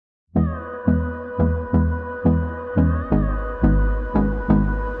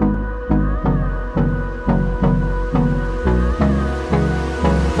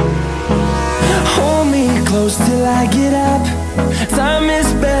close till I get up. Time is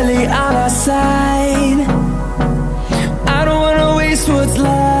barely on our side. I don't wanna waste what's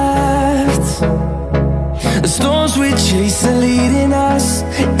left. The storms we chase are leading us,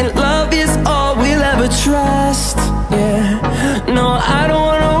 and love is all we'll ever trust. Yeah, no, I don't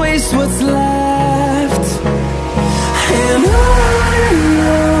wanna waste what's left. And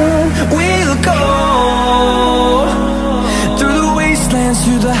on we'll go, through the wastelands,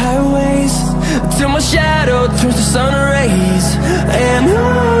 through the highways, till my shadow turns to sun rays. And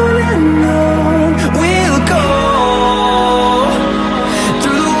on we'll go,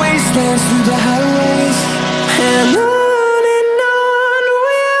 through the wastelands, through the highways, and on.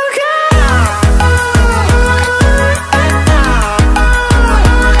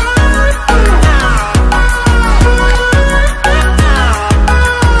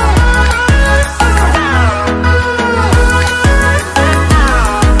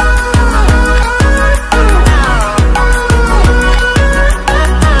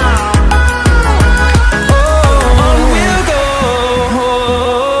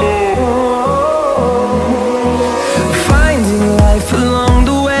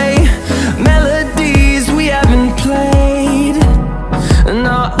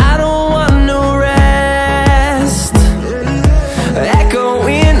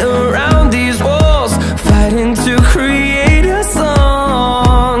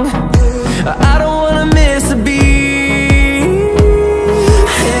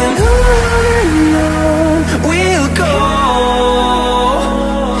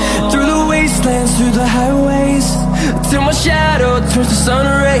 Through the highways, till my shadow turns to sun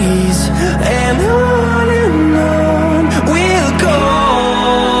rays. And on we'll go,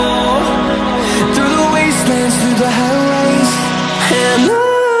 through the wastelands, through the highways, and on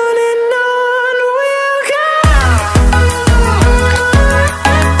we'll go.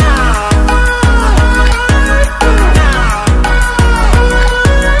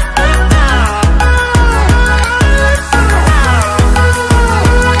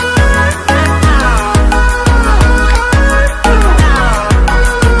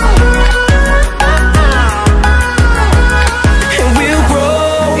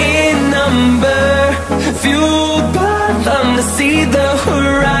 See the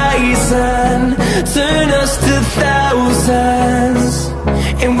horizon turn us to thousands,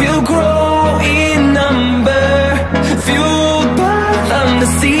 and we'll grow in number, fueled by them. To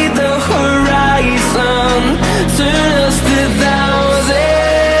see the horizon turn us to thousands,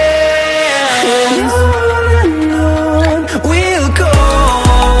 and on we'll go,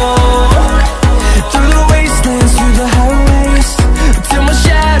 through the wastelands, through the highways, till my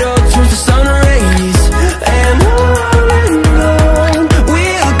shadow turns to sun rays. And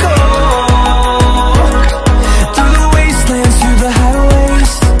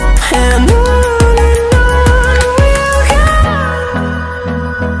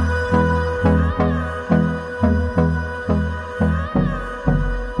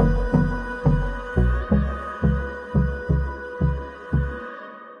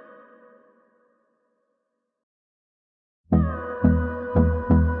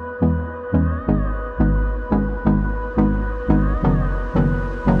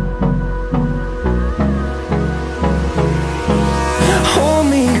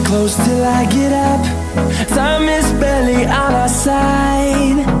close till I get up. Time is barely on our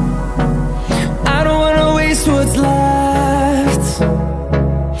side. I don't wanna waste what's left.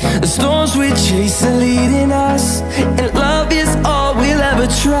 The storms we chase are leading us, and love is all we'll ever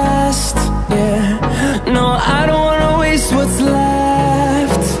trust. Yeah, no, I don't wanna waste what's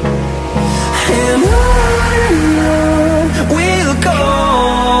left. And on we'll go,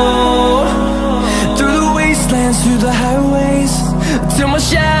 through the wastelands, through the highways, till my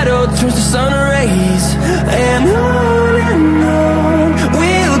shadow turns to sun rays. And on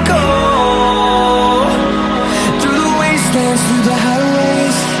we'll go, through the wastelands, through the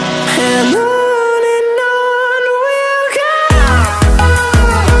highways, and on.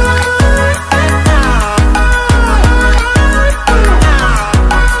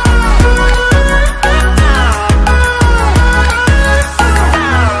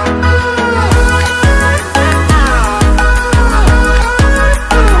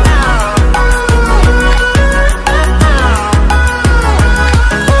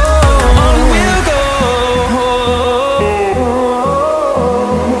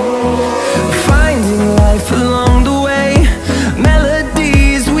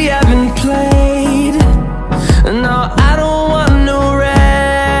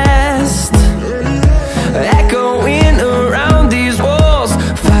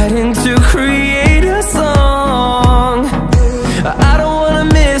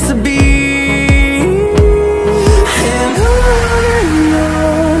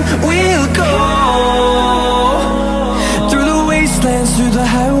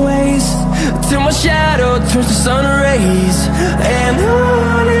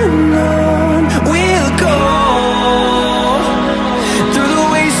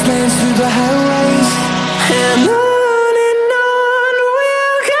 the highways, and on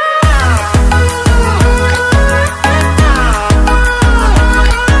we'll go.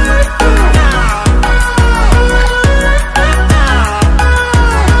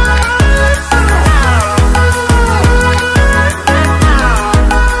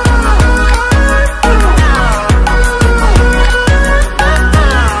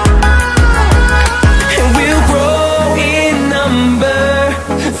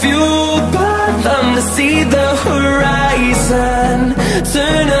 See the horizon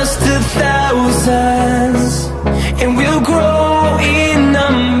turn us to thousands, and we'll grow in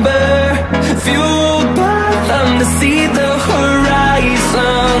number, fueled by them to see the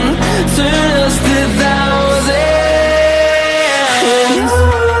horizon turn us to thousands, and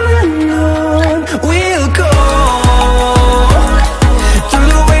on we'll go, through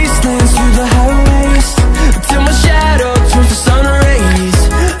the wastelands, through the highways, till my shadow turns to sun rays,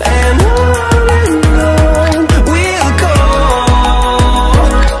 and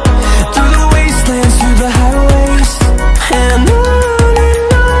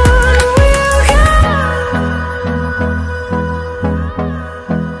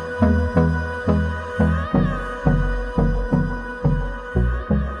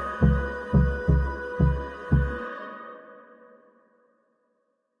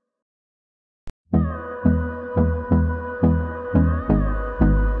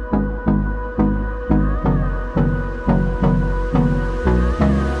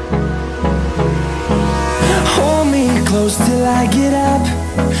close till I get up.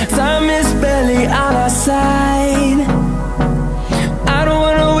 Time is barely on our side. I don't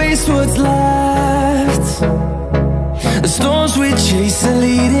wanna waste what's left. The storms we chase are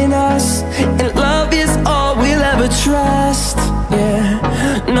leading us, and love is all we'll ever trust. Yeah,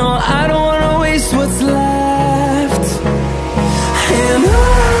 no, I don't wanna waste what's left. And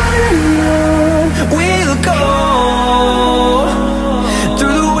on we'll go,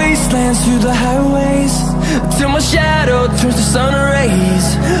 through the wastelands, through the highways, till my shadow turns to sun rays,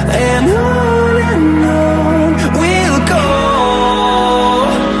 and on we'll go,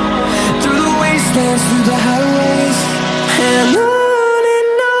 through the wastelands, through the highways, and on we'll go.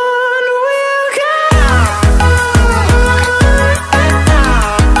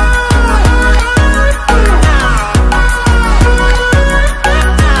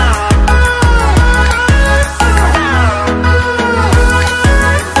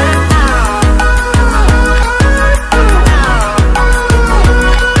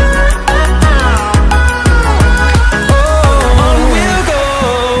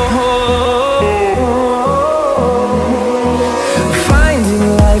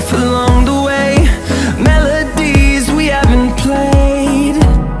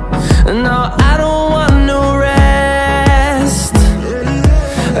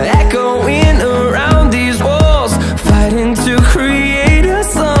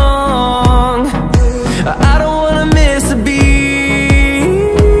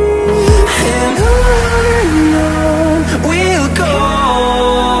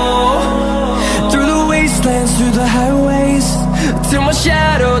 Through the highways, till my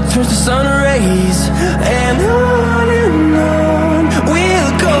shadow turns to sun rays, and